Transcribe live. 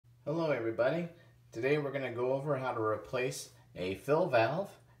Hello everybody. Today we're going to go over how to replace a fill valve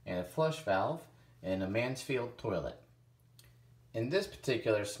and a flush valve in a Mansfield toilet. In this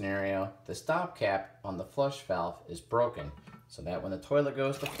particular scenario, the stop cap on the flush valve is broken, so that when the toilet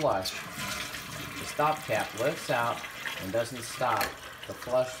goes to flush, the stop cap lifts out and doesn't stop the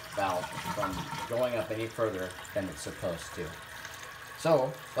flush valve from going up any further than it's supposed to.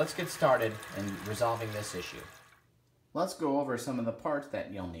 So let's get started in resolving this issue. Let's go over some of the parts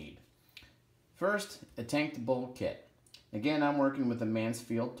that you'll need. First, a tank to bowl kit. Again, I'm working with a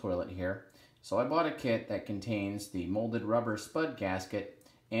Mansfield toilet here, so I bought a kit that contains the molded rubber spud gasket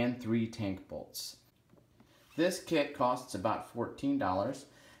and 3 tank bolts. This kit costs about $14,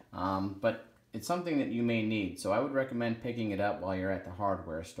 but it's something that you may need, so I would recommend picking it up while you're at the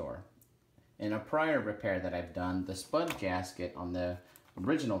hardware store. In a prior repair that I've done, the spud gasket on the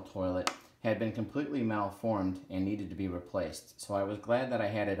original toilet had been completely malformed and needed to be replaced, so I was glad that I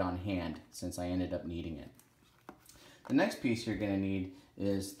had it on hand since I ended up needing it. The next piece you're going to need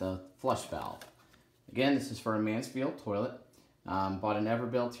is the flush valve. Again, this is for a Mansfield toilet. Bought an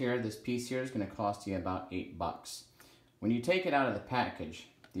Everbuilt here. This piece here is going to cost you about $8. When you take it out of the package,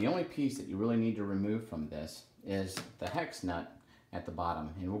 the only piece that you really need to remove from this is the hex nut at the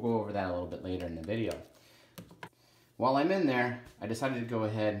bottom, and we'll go over that a little bit later in the video. While I'm in there, I decided to go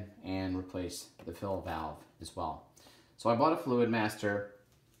ahead and replace the fill valve as well. So I bought a Fluid Master,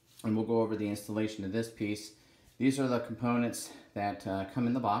 and we'll go over the installation of this piece. These are the components that come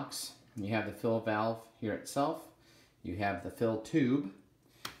in the box. You have the fill valve here itself, you have the fill tube,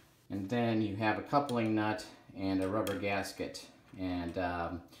 and then you have a coupling nut and a rubber gasket. And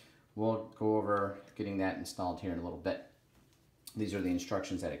we'll go over getting that installed here in a little bit. These are the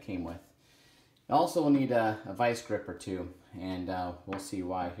instructions that it came with. You also will need a vice grip or two, and we'll see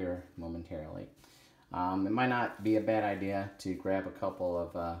why here momentarily. It might not be a bad idea to grab a couple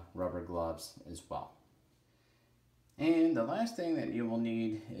of rubber gloves as well. And the last thing that you will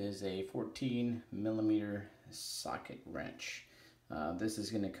need is a 14mm socket wrench. This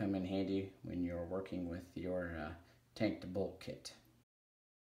is going to come in handy when you're working with your tank to bowl kit.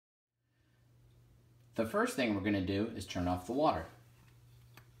 The first thing we're going to do is turn off the water.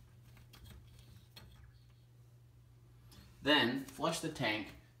 Then flush the tank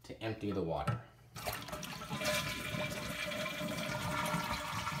to empty the water.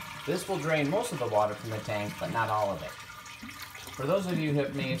 This will drain most of the water from the tank, but not all of it. For those of you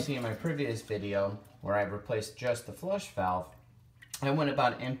who may have seen my previous video where I replaced just the flush valve, I went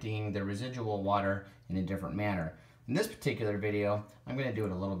about emptying the residual water in a different manner. In this particular video, I'm going to do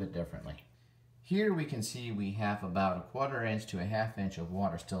it a little bit differently. Here we can see we have about 1/4 inch to 1/2 inch of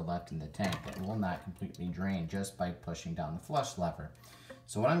water still left in the tank that will not completely drain just by pushing down the flush lever.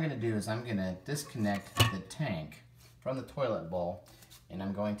 So what I'm going to do is I'm going to disconnect the tank from the toilet bowl, and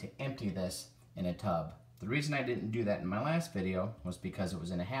I'm going to empty this in a tub. The reason I didn't do that in my last video was because it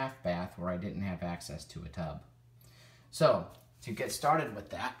was in a half bath where I didn't have access to a tub. So to get started with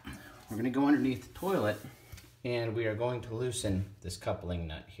that, we're going to go underneath the toilet and we are going to loosen this coupling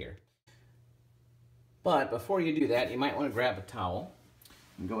nut here. But before you do that, you might want to grab a towel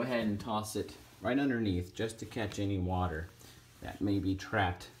and go ahead and toss it right underneath just to catch any water that may be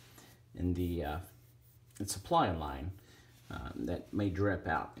trapped in the supply line that may drip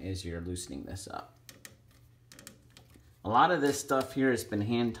out as you're loosening this up. A lot of this stuff here has been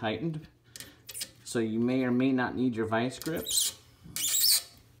hand tightened, so you may or may not need your vice grips.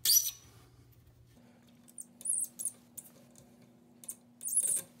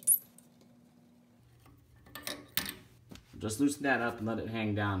 Just loosen that up and let it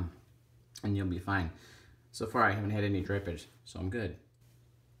hang down and you'll be fine. So far I haven't had any drippage, so I'm good.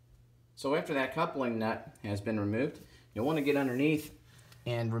 So after that coupling nut has been removed, you'll want to get underneath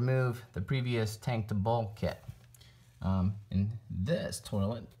and remove the previous tank to bowl kit. In this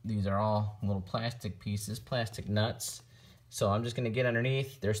toilet, these are all little plastic pieces, plastic nuts. So I'm just going to get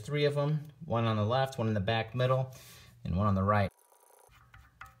underneath. There's 3 of them, one on the left, one in the back middle, and one on the right.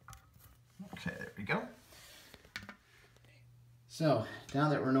 Okay, there we go. So now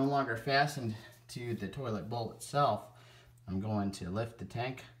that we're no longer fastened to the toilet bowl itself, I'm going to lift the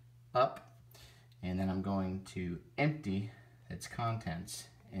tank up, and then I'm going to empty its contents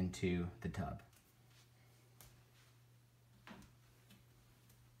into the tub.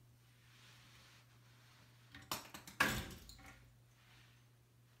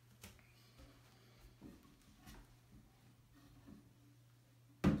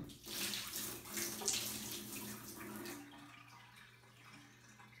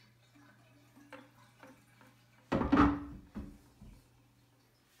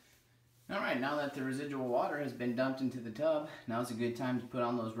 now that the residual water has been dumped into the tub, now's a good time to put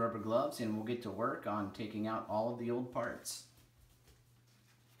on those rubber gloves and we'll get to work on taking out all of the old parts.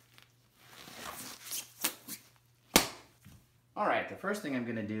 Alright, the first thing I'm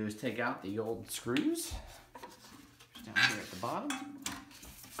going to do is take out the old screws. Down here at the bottom.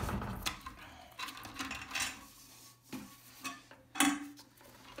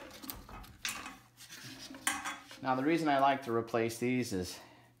 Now the reason I like to replace these is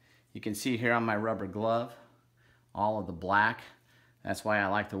you can see here on my rubber glove all of the black. That's why I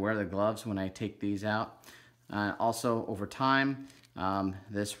like to wear the gloves when I take these out. Also over time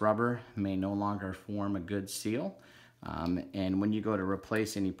this rubber may no longer form a good seal, and when you go to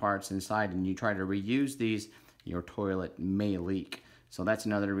replace any parts inside and you try to reuse these, your toilet may leak. So that's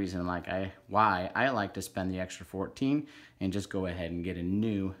another reason why I like to spend the extra $14 and just go ahead and get a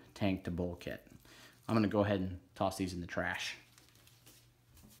new tank to bowl kit. I'm going to go ahead and toss these in the trash.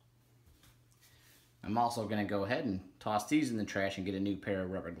 I'm also going to go ahead and toss these in the trash and get a new pair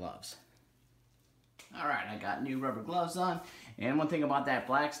of rubber gloves. Alright, I got new rubber gloves on. And one thing about that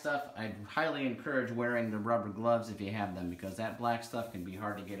black stuff, I highly encourage wearing the rubber gloves if you have them, because that black stuff can be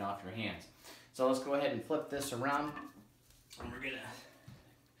hard to get off your hands. So let's go ahead and flip this around. And we're going to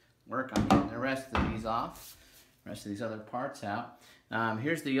work on getting the rest of these off. The rest of these other parts out.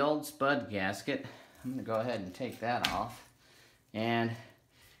 Here's the old spud gasket. I'm going to go ahead and take that off. And I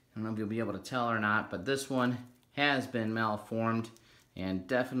don't know if you'll be able to tell or not, but this one has been malformed and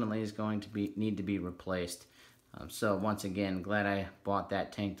definitely is going to need to be replaced. So once again, glad I bought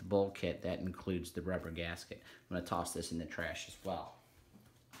that tank to bowl kit. That includes the rubber gasket. I'm going to toss this in the trash as well.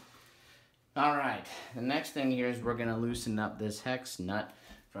 Alright, the next thing here is we're going to loosen up this hex nut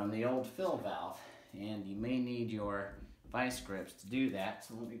from the old fill valve. And you may need your vice grips to do that.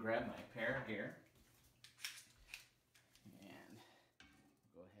 So let me grab my pair here.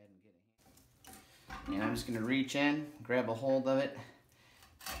 And I'm just going to reach in, grab a hold of it,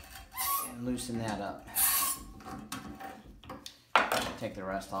 and loosen that up. Take the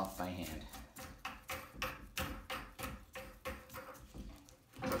rest off by hand.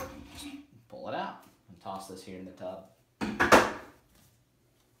 Pull it out and toss this here in the tub.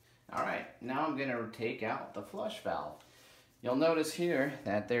 Alright, now I'm going to take out the flush valve. You'll notice here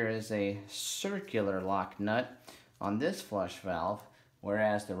that there is a circular lock nut on this flush valve,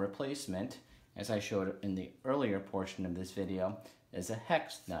 whereas the replacement, as I showed in the earlier portion of this video, is a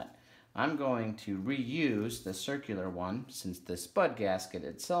hex nut. I'm going to reuse the circular one since the spud gasket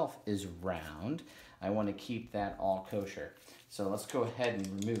itself is round. I want to keep that all kosher. So let's go ahead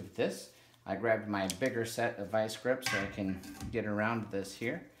and remove this. I grabbed my bigger set of vice grips so I can get around this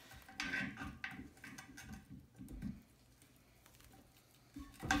here.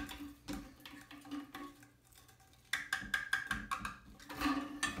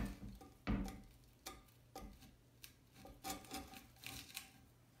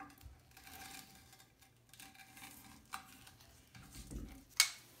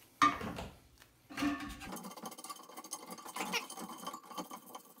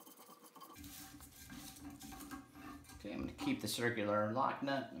 Okay, I'm going to keep the circular lock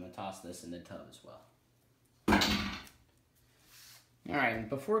nut. I'm going to toss this in the tub as well. Alright,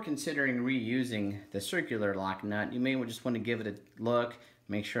 before considering reusing the circular lock nut, you may just want to give it a look,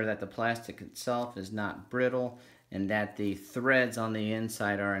 make sure that the plastic itself is not brittle and that the threads on the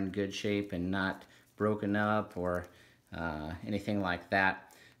inside are in good shape and not broken up or anything like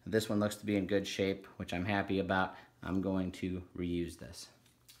that. This one looks to be in good shape, which I'm happy about. I'm going to reuse this.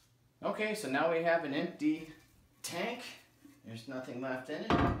 Okay, so now we have an empty tank. There's nothing left in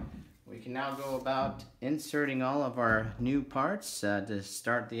it. We can now go about inserting all of our new parts to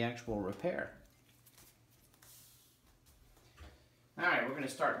start the actual repair. Alright, we're going to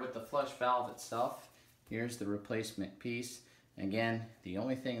start with the flush valve itself. Here's the replacement piece. Again, the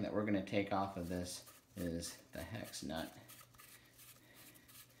only thing that we're going to take off of this is the hex nut.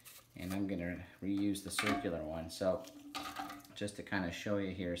 And I'm going to reuse the circular one. So just to kind of show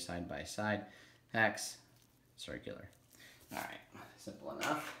you here side by side, hex, circular. Alright, simple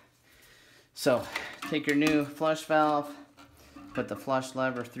enough. So take your new flush valve, put the flush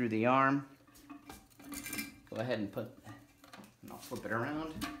lever through the arm, go ahead and I'll flip it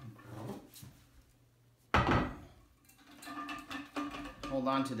around. Hold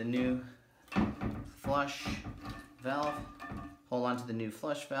on to the new flush valve, hold on to the new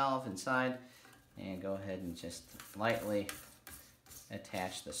flush valve inside, and go ahead and just lightly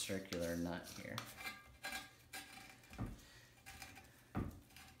attach the circular nut here.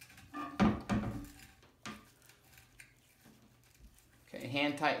 Okay,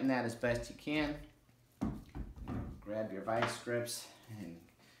 hand tighten that as best you can. Grab your vice grips and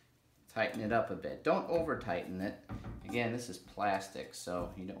tighten it up a bit. Don't over tighten it. Again, this is plastic, so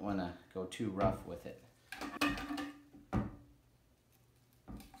you don't want to go too rough with it.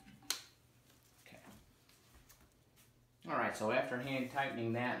 Okay. Alright, so after hand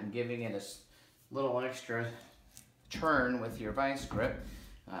tightening that and giving it a little extra turn with your vice grip,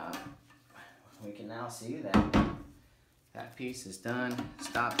 we can now see that that piece is done.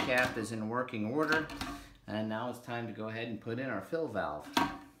 Stop cap is in working order, and now it's time to go ahead and put in our fill valve.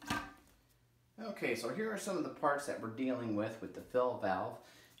 Okay, so here are some of the parts that we're dealing with the fill valve.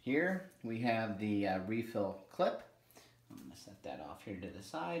 Here we have the refill clip. I'm going to set that off here to the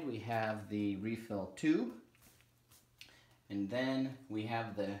side. We have the refill tube, and then we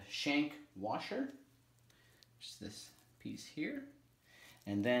have the shank washer, which is this piece here.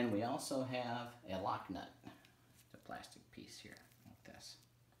 And then we also have a lock nut, the plastic piece here, like this.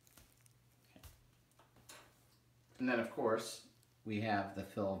 Okay. And then, of course, we have the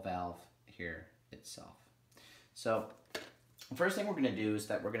fill valve here itself. So, the first thing we're going to do is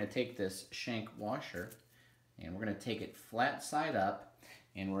that we're going to take this shank washer and we're going to take it flat side up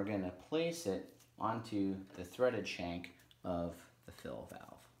and we're going to place it onto the threaded shank of the fill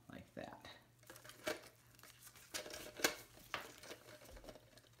valve, like that.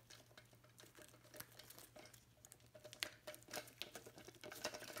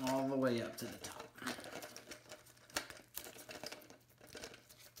 All the way up to the top.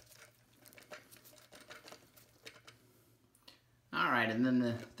 Alright, and then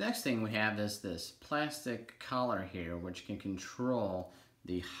the next thing we have is this plastic collar here, which can control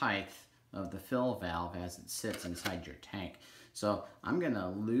the height of the fill valve as it sits inside your tank. So I'm going to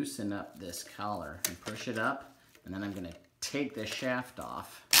loosen up this collar and push it up, and then I'm going to take the shaft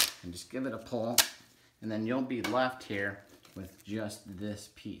off and just give it a pull, and then you'll be left here with just this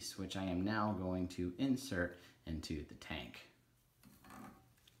piece, which I am now going to insert into the tank.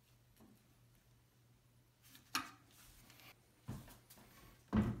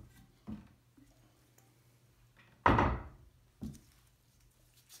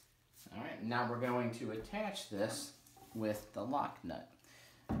 Alright, now we're going to attach this with the lock nut.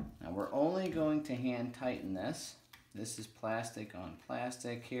 Now we're only going to hand tighten this. This is plastic on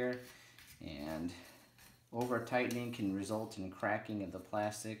plastic here, and over tightening can result in cracking of the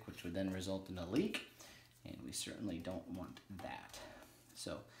plastic, which would then result in a leak, and we certainly don't want that.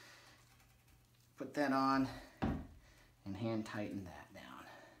 So put that on and hand tighten that down.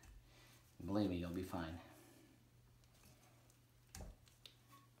 And believe me, you'll be fine.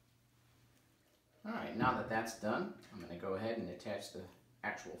 Alright, now that that's done, I'm going to go ahead and attach the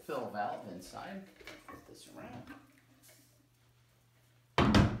actual fill valve inside. Put this around.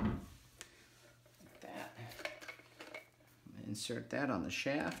 Insert that on the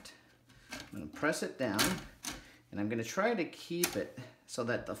shaft. I'm going to press it down, and I'm going to try to keep it so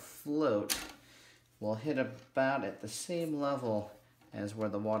that the float will hit about at the same level as where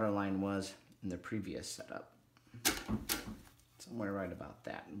the water line was in the previous setup. Somewhere right about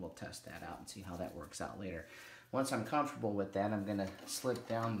that, and we'll test that out and see how that works out later. Once I'm comfortable with that, I'm going to slip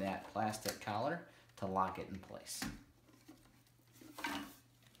down that plastic collar to lock it in place.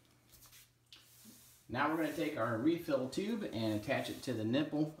 Now we're going to take our refill tube and attach it to the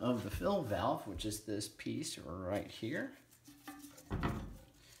nipple of the fill valve, which is this piece right here.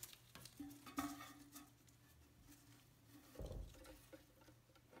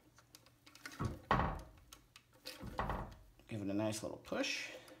 Give it a nice little push.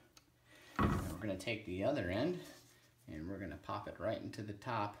 And we're going to take the other end and we're going to pop it right into the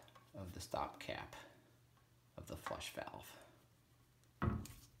top of the stop cap of the flush valve.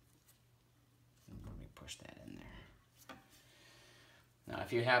 Push that in there. Now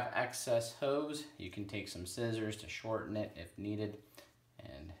if you have excess hose, you can take some scissors to shorten it if needed,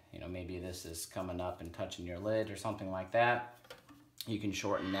 and you know, maybe this is coming up and touching your lid or something like that. You can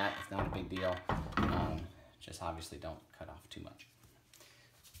shorten that, it's not a big deal. Just obviously don't cut off too much.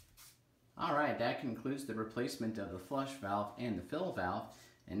 Alright, that concludes the replacement of the flush valve and the fill valve,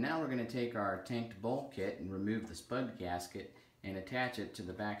 and now we're going to take our tanked bolt kit and remove the spud gasket and attach it to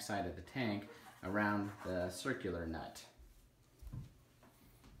the back side of the tank around the circular nut.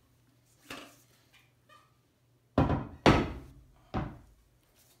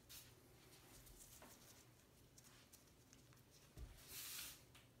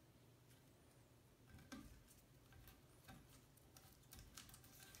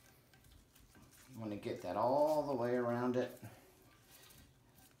 You want to get that all the way around it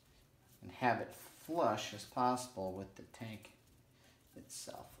and have it flush as possible with the tank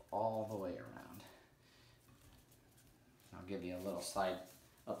itself, all the way around. I'll give you a little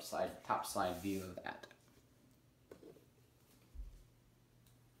top side view of that.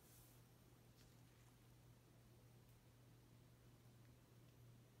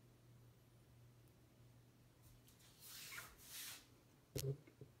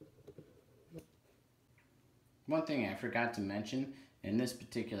 One thing I forgot to mention, in this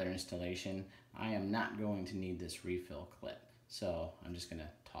particular installation, I am not going to need this refill clip. So I'm just going to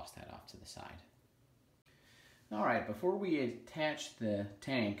toss that off to the side. Alright, before we attach the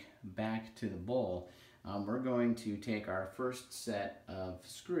tank back to the bowl, we're going to take our first set of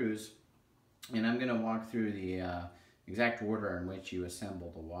screws, and I'm going to walk through the exact order in which you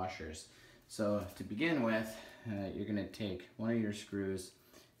assemble the washers. So to begin with, you're going to take one of your screws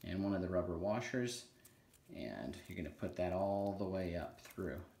and one of the rubber washers, and you're going to put that all the way up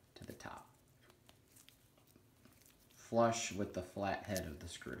through to the top, flush with the flat head of the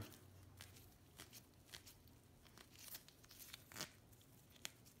screw.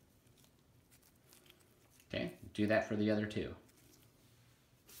 Okay, do that for the other two.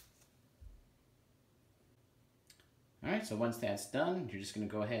 Alright, so once that's done, you're just going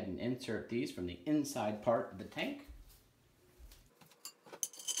to go ahead and insert these from the inside part of the tank.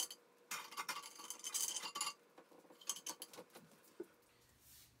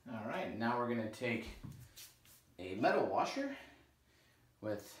 Alright, now we're going to take a metal washer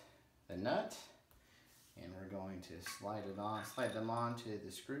with the nut, and we're going to slide them onto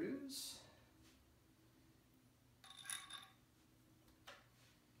the screws.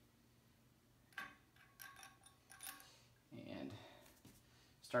 And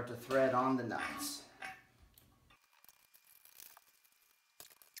start to thread on the nuts.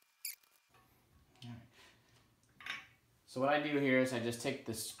 So what I do here is I just take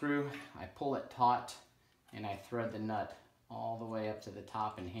the screw, I pull it taut, and I thread the nut all the way up to the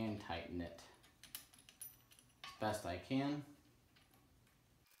top and hand tighten it as best I can.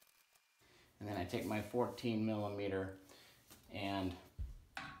 And then I take my 14mm and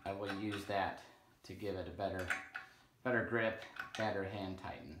I will use that to give it a better grip, better hand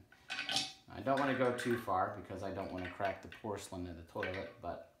tighten. I don't want to go too far because I don't want to crack the porcelain in the toilet,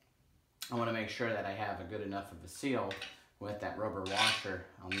 but I want to make sure that I have a good enough of a seal with that rubber washer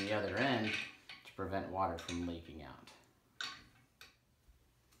on the other end to prevent water from leaking out.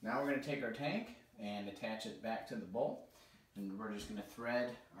 Now we're going to take our tank and attach it back to the bowl, and we're just going to thread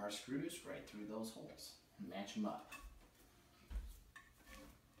our screws right through those holes and match them up.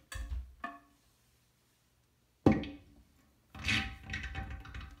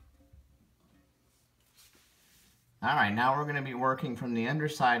 Alright, now we're going to be working from the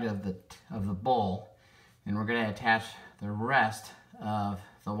underside of the bowl, and we're going to attach the rest of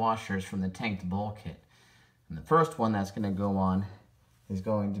the washers from the tank to bowl kit. And the first one that's going to go on is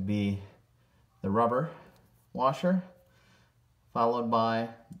going to be the rubber washer, followed by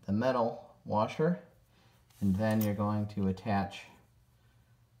the metal washer, and then you're going to attach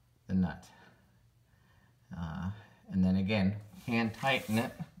the nut. And then again, hand tighten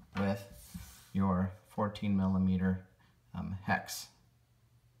it with your 14mm hex.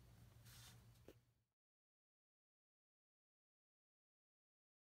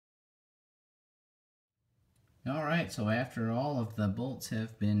 Alright, so after all of the bolts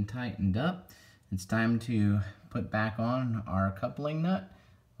have been tightened up, it's time to put back on our coupling nut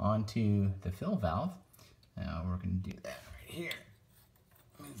onto the fill valve. Now we're going to do that right here.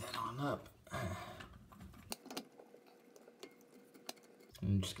 Move that on up.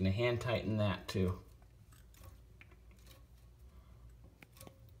 I'm just going to hand tighten that too.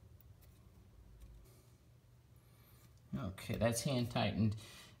 Okay, that's hand tightened.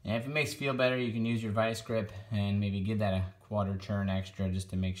 And if it makes you feel better, you can use your vice grip and maybe give that a quarter turn extra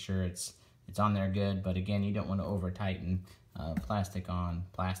just to make sure it's on there good. But again, you don't want to over tighten plastic on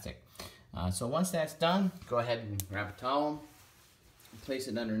plastic. So once that's done, go ahead and grab a towel, place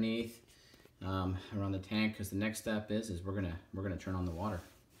it underneath around the tank, because the next step is we're gonna turn on the water.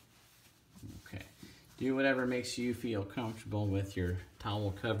 Okay, do whatever makes you feel comfortable with your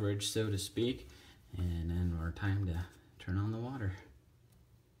towel coverage, so to speak, and then we're time to turn on the water.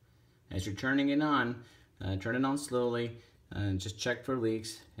 As you're turning it on, turn it on slowly. Just check for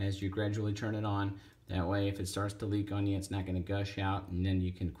leaks as you gradually turn it on. That way, if it starts to leak on you, it's not going to gush out, and then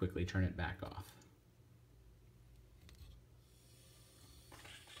you can quickly turn it back off.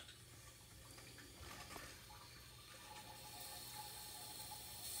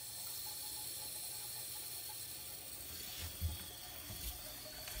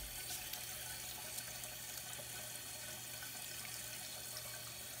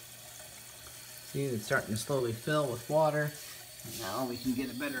 See, it's starting to slowly fill with water. And now we can get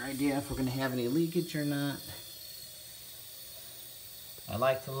a better idea if we're going to have any leakage or not. I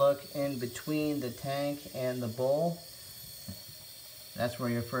like to look in between the tank and the bowl. That's where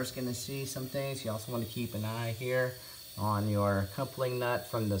you're first going to see some things. You also want to keep an eye here on your coupling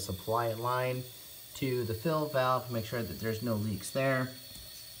nut from the supply line. to the fill valve, make sure that there's no leaks there.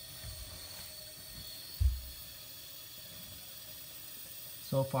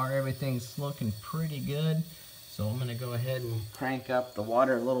 So far everything's looking pretty good. So I'm gonna go ahead and crank up the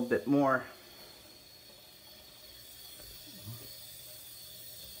water a little bit more.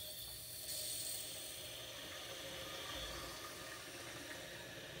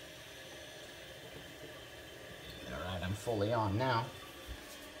 All right, I'm fully on now.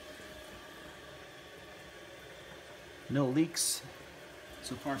 No leaks.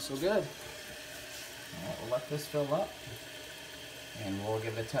 So far so good. All right, we'll let this fill up and we'll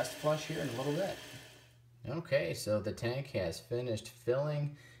give it a test flush here in a little bit. Okay, so the tank has finished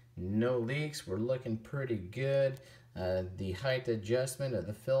filling. No leaks. We're looking pretty good. The height adjustment of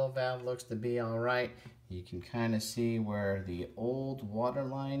the fill valve looks to be all right. You can kind of see where the old water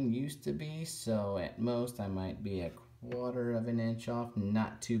line used to be, so at most I might be 1/4 of an inch off.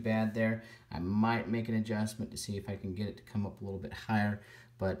 Not too bad there. I might make an adjustment to see if I can get it to come up a little bit higher,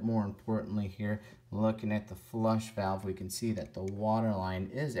 but more importantly here, looking at the flush valve, we can see that the water line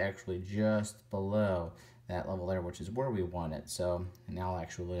is actually just below that level there, which is where we want it. So in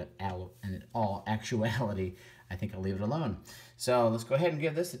all actuality, I think I'll leave it alone. So let's go ahead and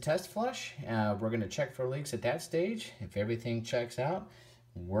give this a test flush. We're going to check for leaks at that stage. If everything checks out,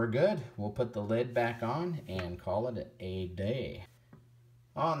 we're good. We'll put the lid back on and call it a day.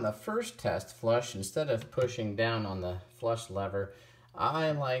 On the first test flush, instead of pushing down on the flush lever,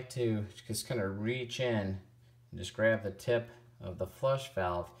 I like to just kind of reach in and just grab the tip of the flush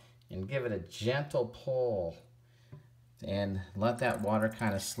valve and give it a gentle pull and let that water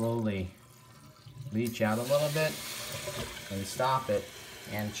kind of slowly leach out a little bit and stop it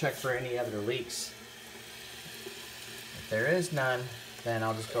and check for any other leaks. If there is none, then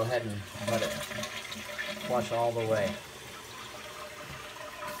I'll just go ahead and let it flush all the way.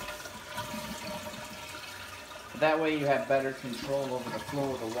 That way you have better control over the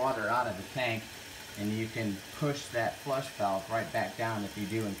flow of the water out of the tank, and you can push that flush valve right back down if you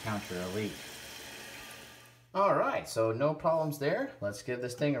do encounter a leak. Alright, so no problems there. Let's give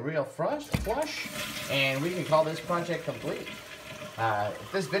this thing a real flush, and we can call this project complete.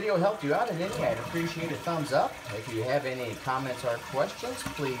 If this video helped you out in any, I'd appreciate a thumbs up. If you have any comments or questions,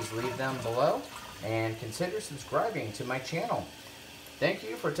 please leave them below, and consider subscribing to my channel. Thank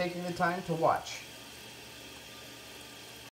you for taking the time to watch.